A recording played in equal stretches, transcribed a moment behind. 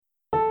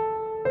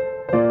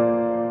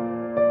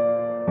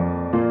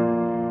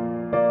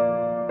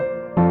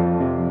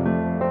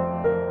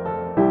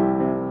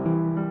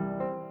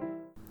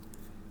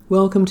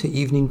Welcome to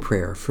evening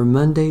prayer for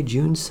Monday,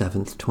 June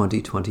 7th,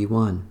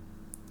 2021.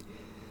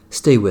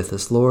 Stay with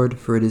us, Lord,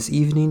 for it is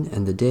evening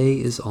and the day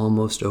is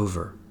almost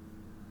over.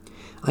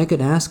 I could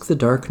ask the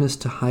darkness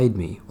to hide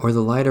me or the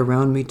light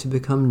around me to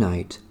become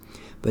night,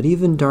 but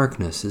even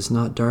darkness is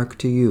not dark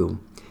to you,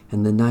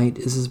 and the night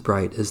is as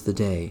bright as the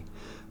day,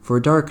 for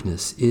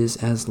darkness is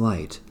as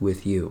light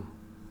with you.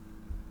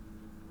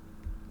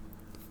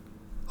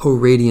 O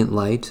radiant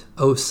light,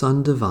 O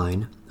Sun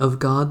divine, of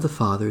God the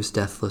Father's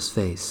deathless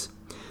face,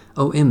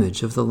 O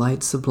image of the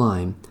light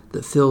sublime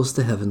that fills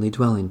the heavenly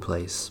dwelling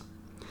place.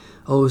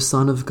 O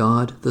Son of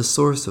God, the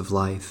source of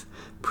life,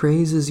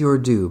 praise is your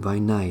due by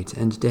night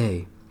and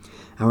day.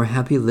 Our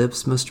happy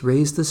lips must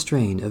raise the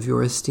strain of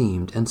your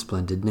esteemed and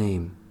splendid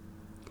name.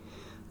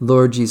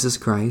 Lord Jesus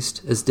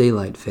Christ, as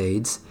daylight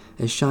fades,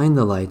 as shine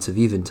the lights of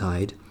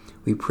eventide,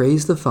 we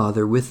praise the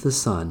Father with the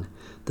Son,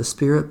 the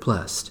Spirit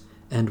blessed,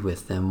 and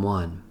with them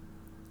one.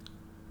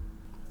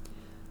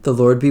 The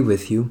Lord be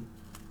with you.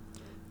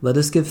 Let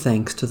us give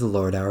thanks to the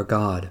Lord our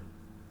God.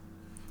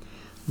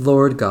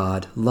 Lord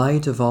God,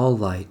 light of all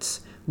lights,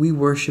 we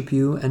worship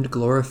you and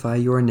glorify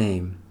your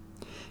name.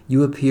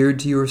 You appeared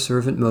to your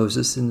servant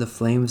Moses in the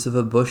flames of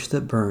a bush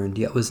that burned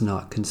yet was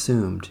not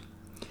consumed.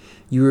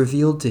 You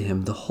revealed to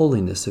him the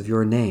holiness of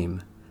your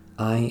name.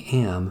 I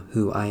am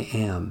who I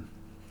am.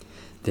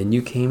 Then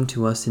you came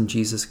to us in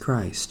Jesus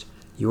Christ,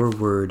 your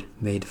word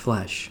made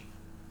flesh.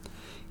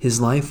 His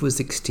life was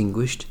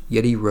extinguished,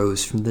 yet he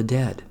rose from the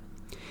dead.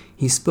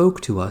 He spoke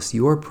to us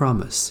your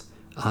promise,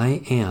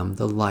 I am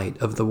the light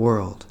of the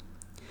world.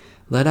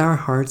 Let our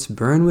hearts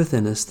burn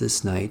within us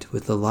this night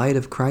with the light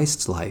of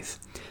Christ's life,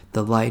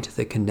 the light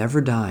that can never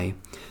die,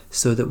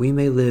 so that we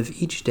may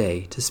live each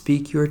day to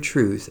speak your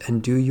truth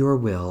and do your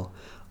will,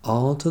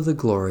 all to the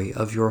glory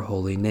of your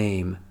holy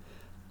name.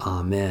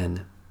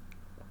 Amen.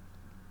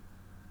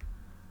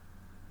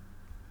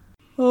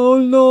 O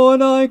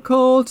Lord, I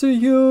call to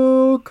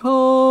you,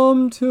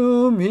 come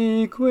to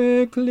me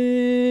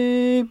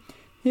quickly.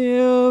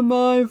 Hear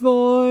my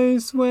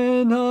voice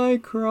when I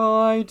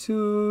cry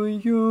to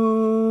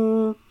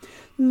you.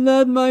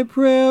 Let my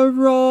prayer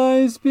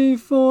rise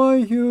before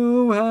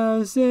you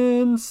as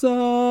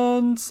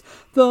incense,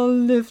 the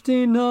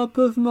lifting up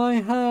of my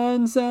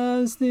hands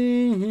as the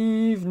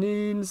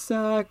evening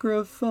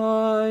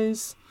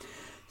sacrifice.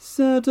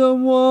 Set a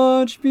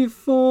watch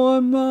before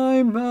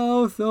my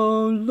mouth,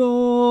 O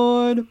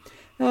Lord,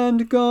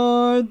 and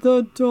guard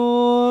the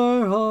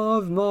door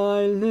of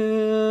my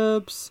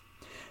lips.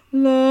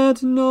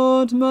 Let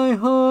not my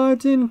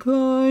heart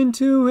incline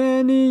to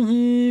any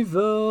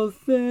evil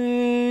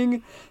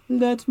thing.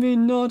 Let me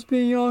not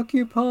be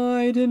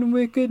occupied in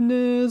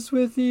wickedness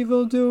with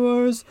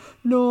evildoers,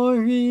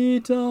 nor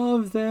eat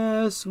of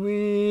their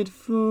sweet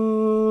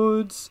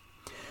foods.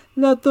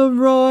 Let the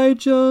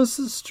righteous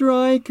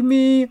strike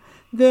me.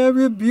 Their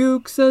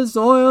rebukes as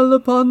oil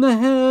upon the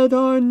head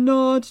are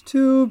not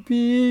to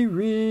be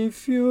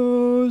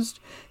refused.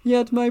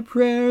 Yet my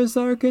prayers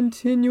are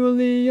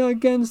continually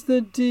against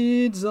the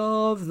deeds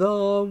of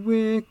the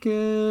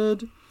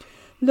wicked.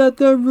 Let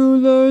the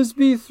rulers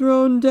be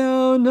thrown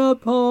down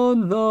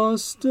upon the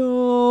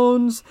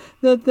stones,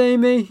 that they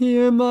may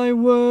hear my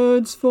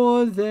words,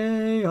 for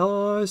they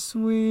are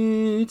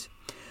sweet.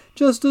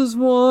 Just as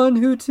one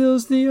who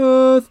tills the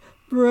earth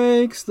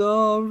breaks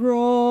the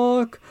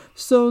rock,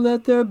 so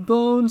let their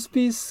bones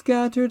be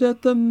scattered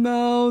at the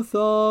mouth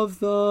of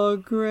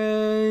the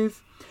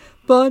grave.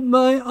 But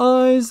my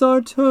eyes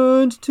are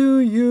turned to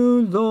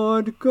you,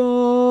 Lord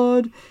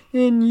God.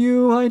 In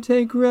you I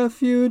take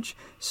refuge.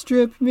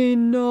 Strip me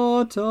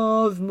not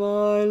of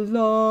my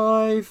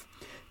life.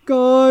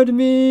 Guard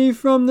me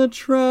from the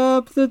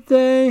trap that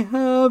they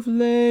have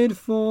laid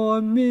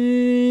for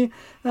me,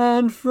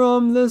 and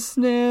from the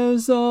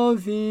snares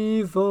of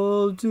evildoers.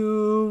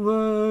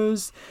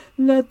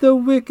 Let the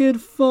wicked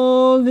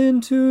fall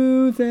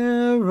into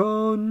their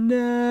own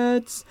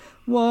nets,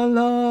 while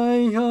I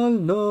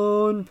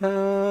alone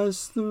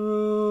pass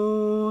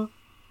through.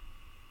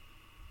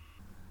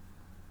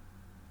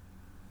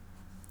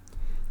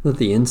 Let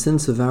the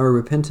incense of our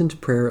repentant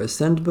prayer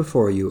ascend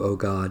before you, O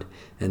God,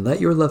 and let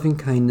your loving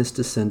kindness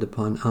descend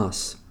upon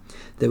us,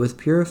 that with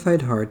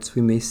purified hearts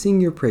we may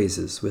sing your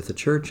praises with the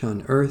church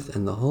on earth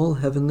and the whole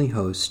heavenly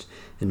host,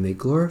 and may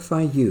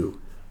glorify you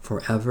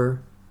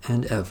forever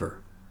and ever.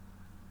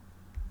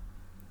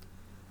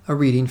 A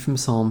reading from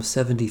Psalm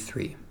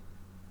 73.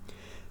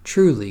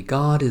 Truly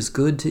God is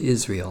good to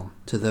Israel,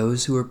 to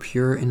those who are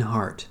pure in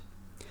heart.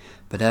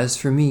 But as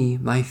for me,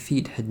 my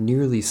feet had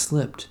nearly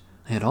slipped.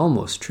 I had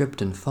almost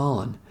tripped and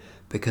fallen,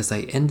 because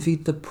I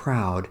envied the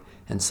proud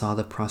and saw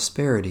the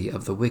prosperity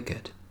of the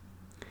wicked.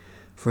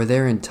 For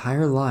their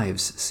entire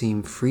lives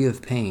seem free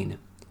of pain,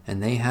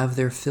 and they have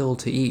their fill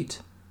to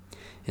eat.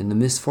 In the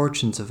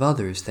misfortunes of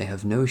others they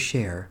have no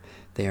share,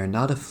 they are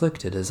not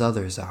afflicted as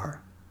others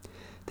are.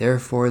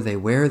 Therefore they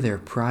wear their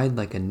pride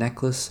like a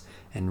necklace,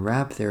 and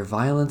wrap their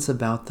violence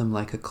about them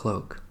like a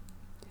cloak.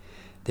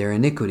 Their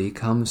iniquity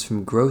comes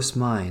from gross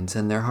minds,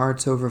 and their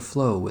hearts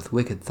overflow with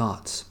wicked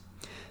thoughts.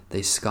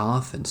 They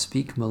scoff and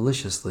speak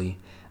maliciously,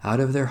 Out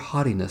of their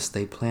haughtiness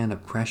they plan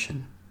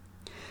oppression.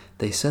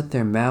 They set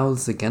their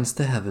mouths against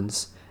the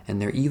heavens,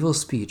 and their evil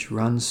speech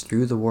runs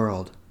through the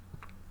world.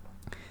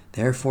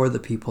 Therefore the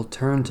people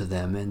turn to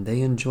them, and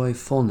they enjoy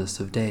fullness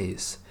of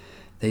days.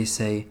 They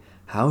say,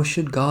 "How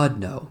should God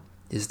know?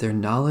 Is there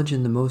knowledge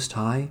in the Most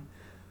High?"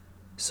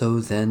 So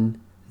then,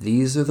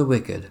 these are the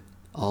wicked.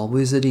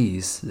 Always at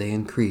ease, they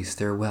increase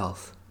their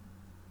wealth.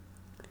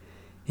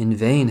 In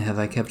vain have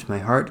I kept my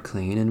heart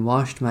clean and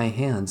washed my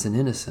hands in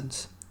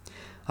innocence.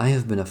 I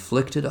have been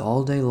afflicted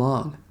all day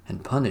long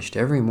and punished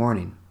every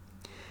morning.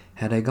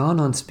 Had I gone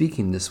on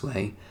speaking this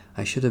way,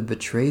 I should have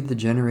betrayed the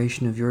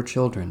generation of your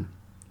children.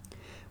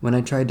 When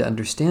I tried to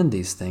understand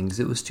these things,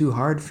 it was too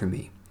hard for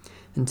me,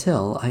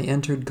 until I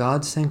entered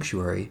God's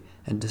sanctuary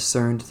and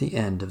discerned the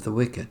end of the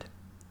wicked.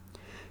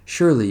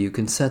 Surely you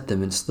can set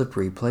them in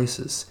slippery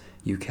places.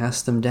 You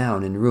cast them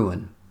down in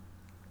ruin.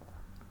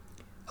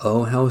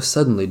 Oh, how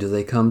suddenly do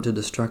they come to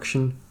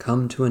destruction,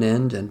 come to an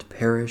end, and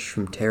perish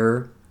from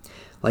terror.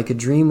 Like a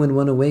dream when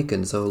one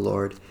awakens, O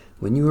Lord,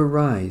 when you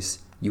arise,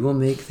 you will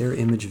make their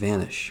image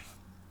vanish.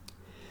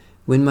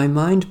 When my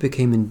mind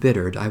became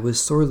embittered, I was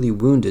sorely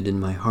wounded in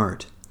my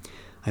heart.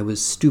 I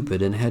was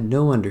stupid and had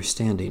no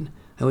understanding.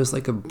 I was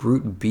like a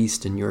brute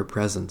beast in your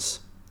presence.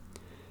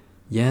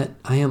 Yet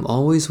I am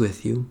always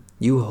with you.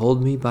 You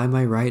hold me by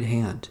my right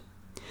hand.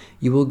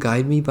 You will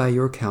guide me by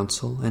your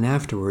counsel, and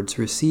afterwards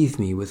receive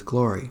me with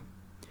glory.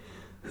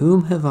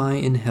 Whom have I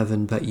in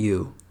heaven but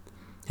you?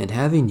 And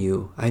having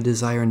you, I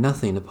desire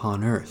nothing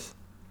upon earth.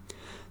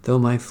 Though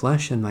my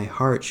flesh and my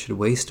heart should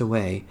waste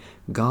away,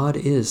 God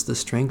is the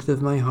strength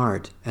of my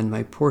heart and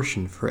my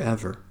portion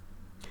forever.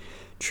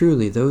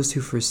 Truly, those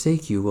who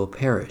forsake you will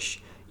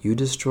perish. You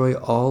destroy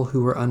all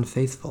who are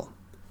unfaithful.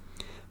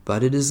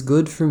 But it is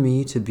good for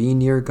me to be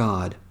near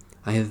God.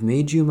 I have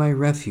made you my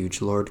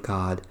refuge, Lord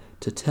God,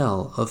 to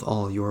tell of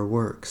all your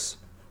works.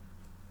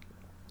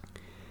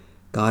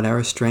 God,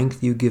 our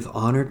strength, you give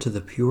honor to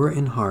the pure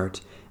in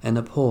heart and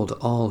uphold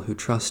all who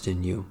trust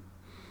in you.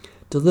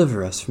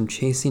 Deliver us from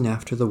chasing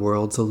after the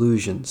world's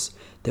illusions,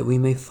 that we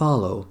may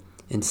follow,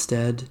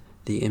 instead,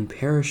 the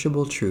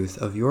imperishable truth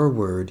of your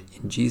word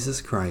in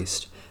Jesus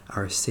Christ,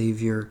 our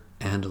Savior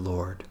and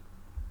Lord.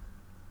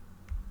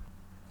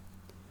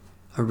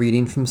 A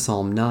reading from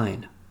Psalm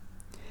 9.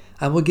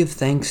 I will give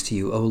thanks to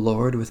you, O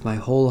Lord, with my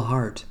whole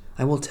heart.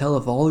 I will tell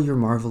of all your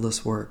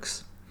marvelous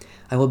works.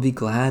 I will be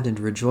glad and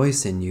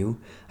rejoice in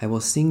you. I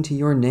will sing to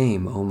your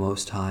name, O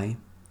Most High.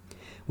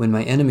 When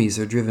my enemies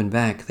are driven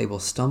back, they will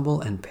stumble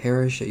and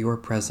perish at your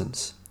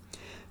presence.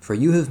 For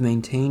you have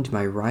maintained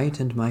my right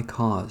and my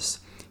cause.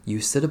 You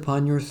sit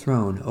upon your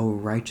throne, O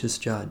righteous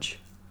judge.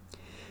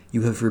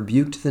 You have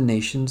rebuked the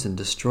nations and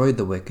destroyed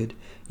the wicked.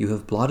 You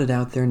have blotted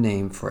out their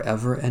name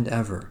forever and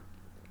ever.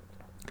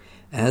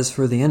 As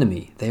for the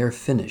enemy, they are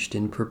finished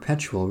in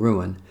perpetual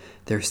ruin,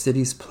 their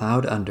cities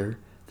plowed under,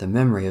 the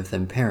memory of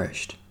them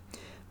perished.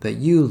 But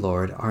you,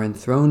 Lord, are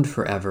enthroned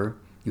forever.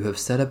 You have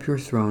set up your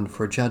throne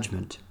for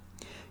judgment.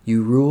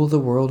 You rule the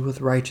world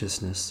with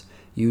righteousness.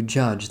 You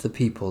judge the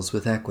peoples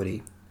with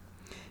equity.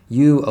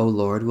 You, O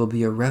Lord, will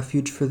be a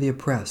refuge for the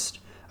oppressed,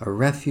 a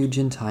refuge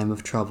in time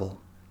of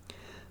trouble.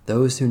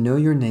 Those who know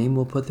your name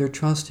will put their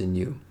trust in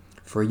you,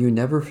 for you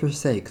never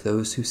forsake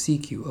those who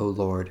seek you, O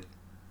Lord.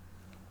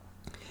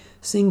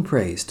 Sing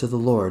praise to the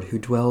Lord who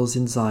dwells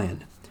in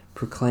Zion.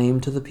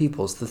 Proclaim to the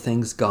peoples the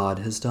things God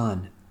has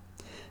done.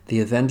 The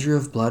avenger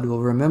of blood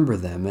will remember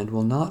them and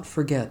will not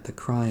forget the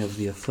cry of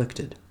the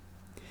afflicted.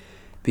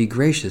 Be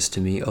gracious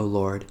to me, O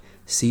Lord.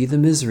 See the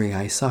misery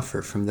I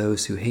suffer from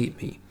those who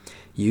hate me,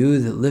 you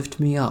that lift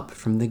me up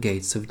from the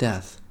gates of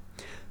death,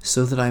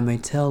 so that I may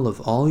tell of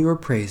all your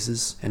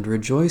praises and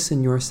rejoice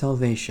in your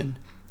salvation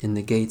in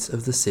the gates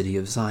of the city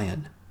of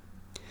Zion.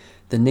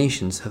 The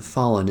nations have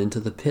fallen into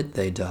the pit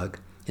they dug.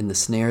 In the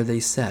snare they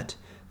set,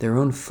 their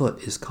own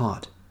foot is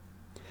caught.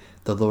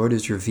 The Lord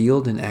is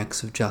revealed in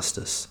acts of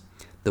justice.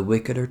 The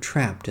wicked are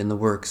trapped in the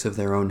works of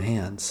their own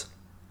hands.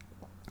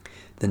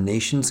 The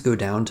nations go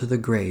down to the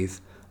grave,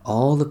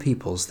 all the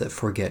peoples that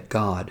forget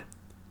God.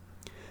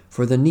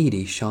 For the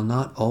needy shall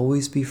not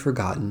always be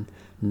forgotten,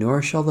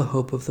 nor shall the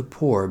hope of the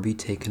poor be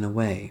taken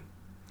away.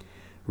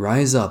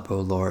 Rise up, O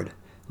Lord.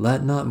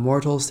 Let not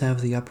mortals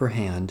have the upper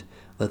hand.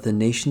 Let the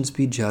nations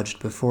be judged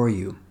before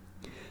you.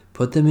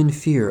 Put them in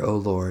fear, O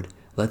Lord.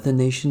 Let the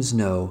nations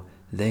know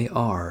they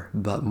are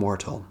but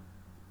mortal.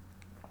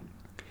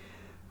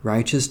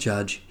 Righteous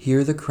Judge,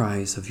 hear the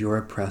cries of your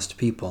oppressed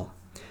people.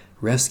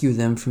 Rescue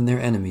them from their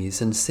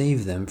enemies and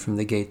save them from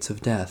the gates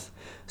of death,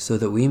 so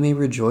that we may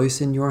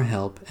rejoice in your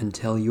help and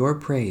tell your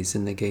praise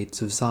in the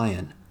gates of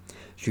Zion.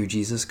 Through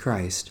Jesus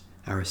Christ,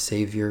 our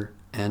Savior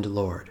and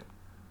Lord.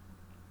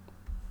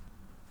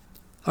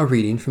 A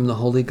reading from the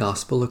Holy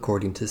Gospel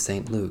according to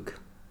St. Luke.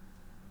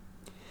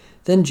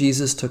 Then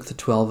Jesus took the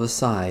 12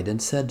 aside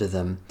and said to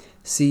them,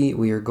 See,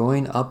 we are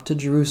going up to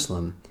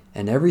Jerusalem,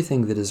 and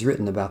everything that is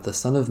written about the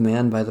Son of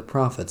Man by the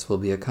prophets will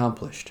be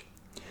accomplished.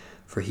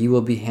 For he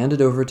will be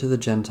handed over to the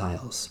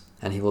Gentiles,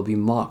 and he will be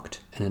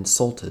mocked and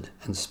insulted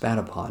and spat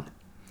upon.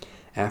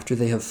 After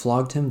they have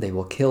flogged him, they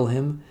will kill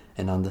him,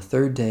 and on the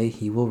third day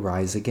he will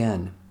rise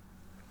again."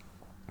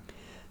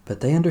 But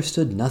they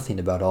understood nothing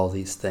about all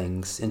these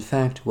things. In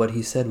fact, what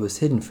he said was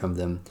hidden from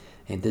them,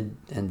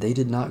 and they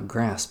did not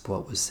grasp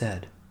what was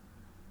said.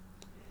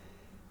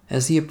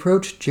 As he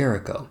approached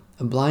Jericho,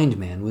 a blind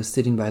man was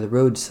sitting by the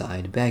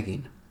roadside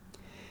begging.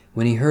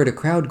 When he heard a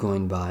crowd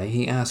going by,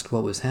 he asked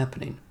what was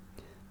happening.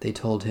 They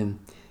told him,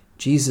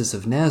 "Jesus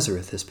of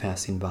Nazareth is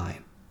passing by."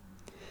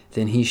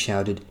 Then he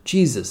shouted,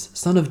 "Jesus,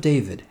 Son of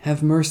David,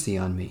 have mercy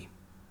on me."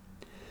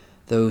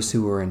 Those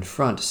who were in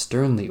front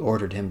sternly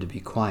ordered him to be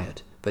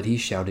quiet, but he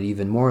shouted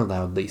even more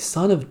loudly,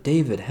 "Son of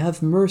David,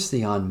 have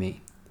mercy on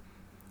me."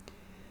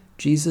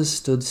 Jesus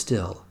stood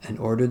still and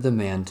ordered the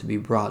man to be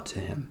brought to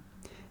him.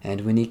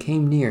 And when he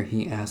came near,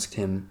 he asked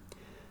him,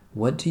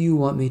 "What do you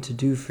want me to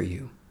do for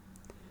you?"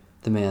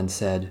 The man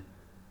said,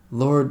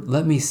 "Lord,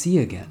 let me see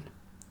again."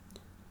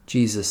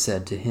 Jesus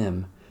said to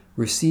him,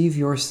 "Receive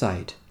your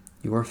sight.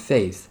 Your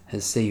faith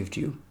has saved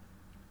you."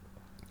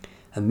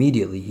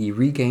 Immediately he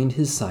regained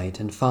his sight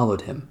and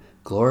followed him,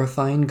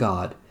 glorifying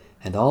God,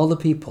 and all the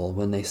people,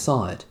 when they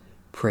saw it,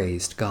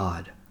 praised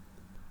God.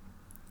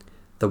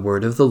 The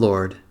word of the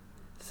Lord.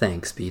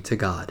 Thanks be to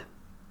God.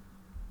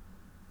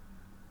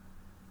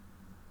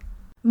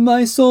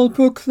 My soul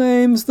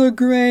proclaims the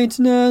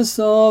greatness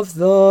of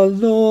the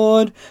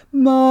Lord.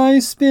 My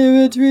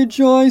spirit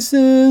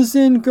rejoices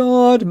in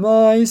God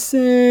my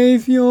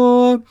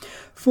Saviour.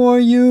 For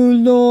you,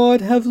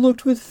 Lord, have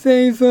looked with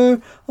favor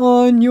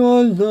on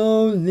your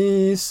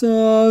lowly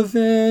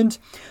servant.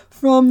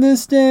 From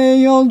this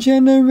day all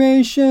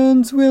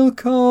generations will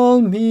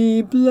call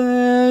me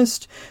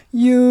blessed.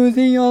 You,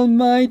 the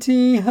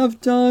Almighty,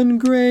 have done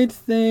great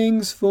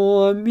things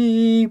for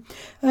me,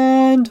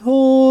 and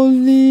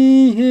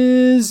holy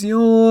is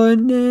your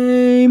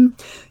name.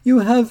 You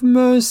have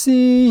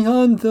mercy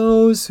on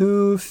those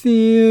who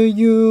fear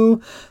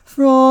you,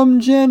 from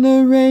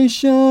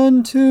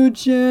generation to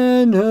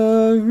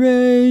generation.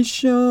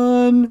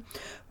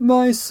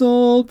 My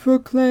soul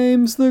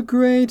proclaims the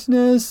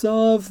greatness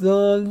of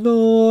the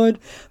Lord.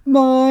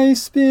 My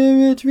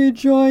spirit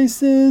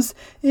rejoices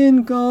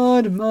in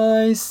God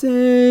my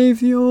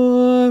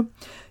Saviour.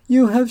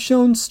 You have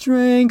shown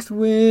strength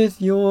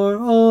with your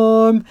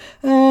arm,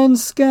 and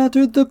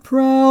scattered the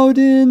proud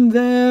in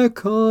their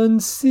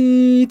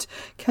conceit,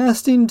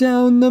 casting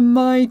down the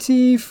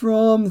mighty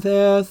from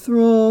their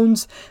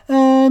thrones,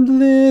 and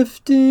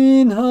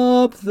lifting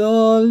up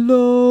the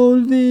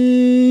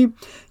lowly.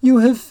 You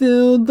have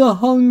filled the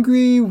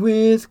hungry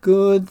with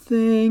good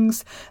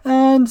things,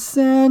 and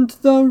sent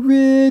the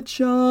rich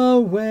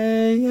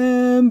away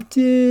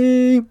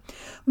empty.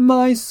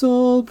 My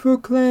soul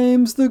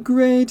proclaims the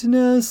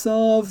greatness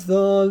of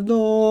the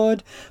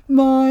Lord.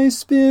 My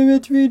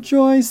spirit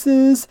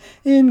rejoices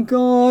in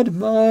God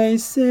my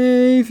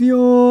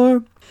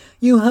Saviour.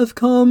 You have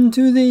come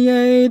to the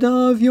aid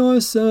of your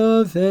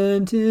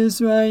servant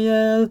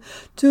Israel,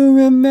 to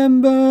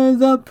remember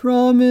the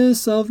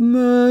promise of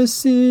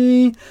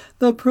mercy,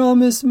 the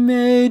promise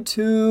made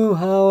to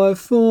our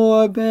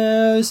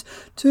forebears,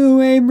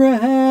 to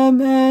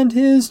Abraham and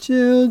his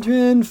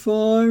children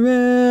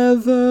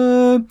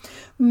forever.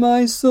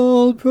 My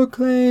soul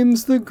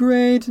proclaims the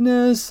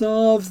greatness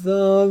of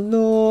the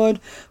Lord.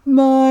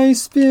 My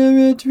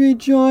spirit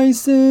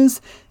rejoices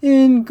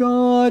in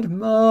God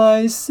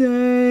my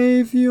Saviour.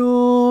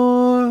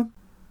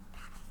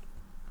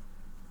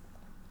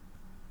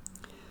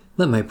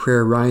 Let my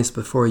prayer rise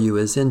before you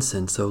as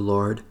incense, O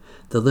Lord,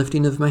 the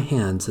lifting of my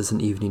hands as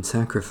an evening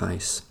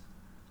sacrifice.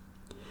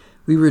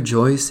 We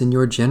rejoice in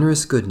your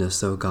generous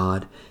goodness, O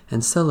God,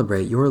 and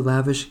celebrate your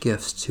lavish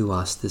gifts to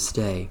us this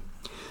day.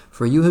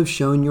 For you have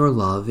shown your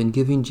love in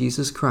giving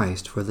Jesus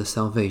Christ for the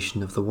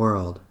salvation of the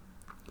world.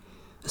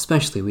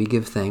 Especially we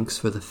give thanks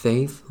for the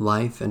faith,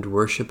 life, and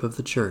worship of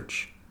the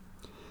Church,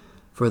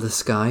 for the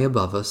sky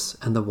above us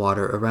and the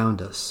water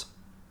around us,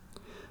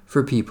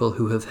 for people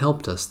who have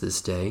helped us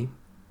this day,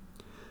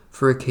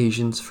 for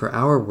occasions for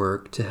our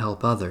work to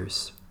help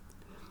others,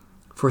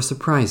 for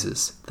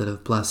surprises that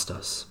have blessed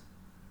us.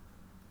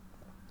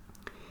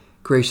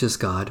 Gracious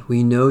God,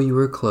 we know you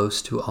are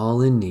close to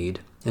all in need,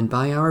 and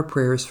by our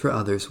prayers for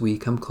others we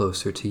come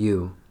closer to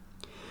you.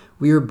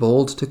 We are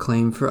bold to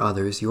claim for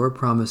others your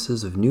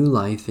promises of new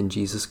life in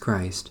Jesus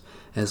Christ,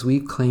 as we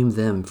claim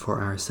them for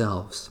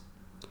ourselves.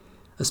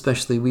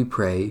 Especially we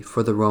pray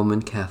for the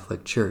Roman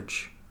Catholic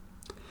Church,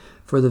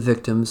 for the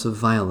victims of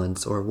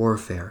violence or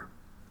warfare,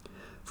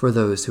 for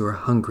those who are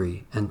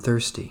hungry and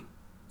thirsty,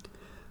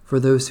 for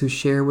those who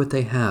share what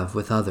they have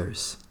with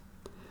others,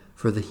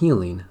 for the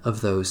healing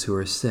of those who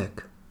are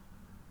sick.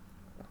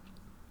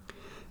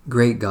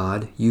 Great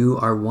God, you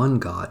are one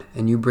God,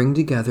 and you bring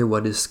together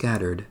what is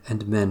scattered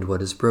and mend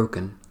what is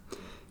broken.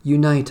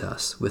 Unite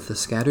us with the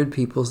scattered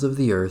peoples of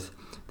the earth,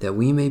 that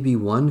we may be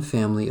one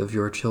family of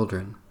your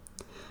children.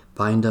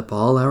 Bind up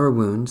all our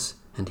wounds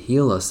and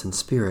heal us in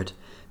spirit,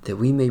 that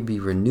we may be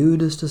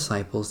renewed as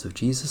disciples of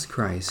Jesus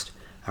Christ,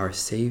 our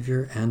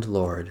Savior and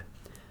Lord.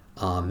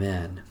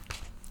 Amen.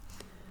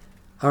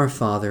 Our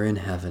Father in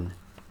heaven,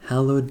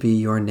 hallowed be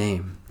your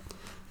name.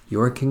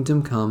 Your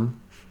kingdom come,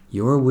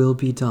 your will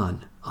be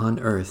done on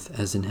earth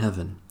as in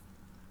heaven.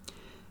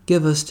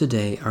 Give us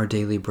today our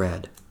daily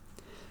bread.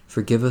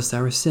 Forgive us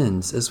our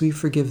sins as we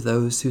forgive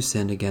those who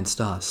sin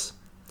against us.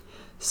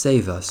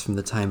 Save us from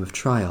the time of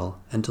trial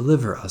and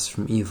deliver us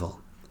from evil.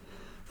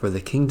 For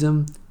the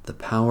kingdom, the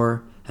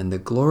power, and the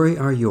glory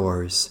are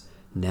yours,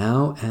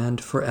 now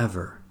and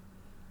forever.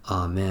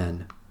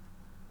 Amen.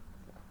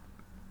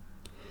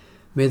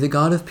 May the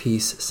God of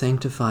peace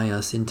sanctify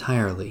us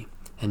entirely,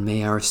 and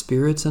may our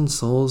spirits and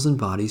souls and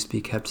bodies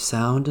be kept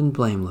sound and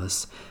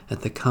blameless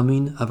at the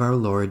coming of our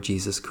Lord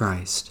Jesus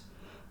Christ.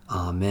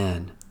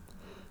 Amen.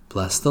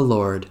 Bless the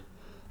Lord.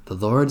 The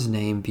Lord's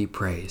name be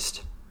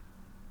praised.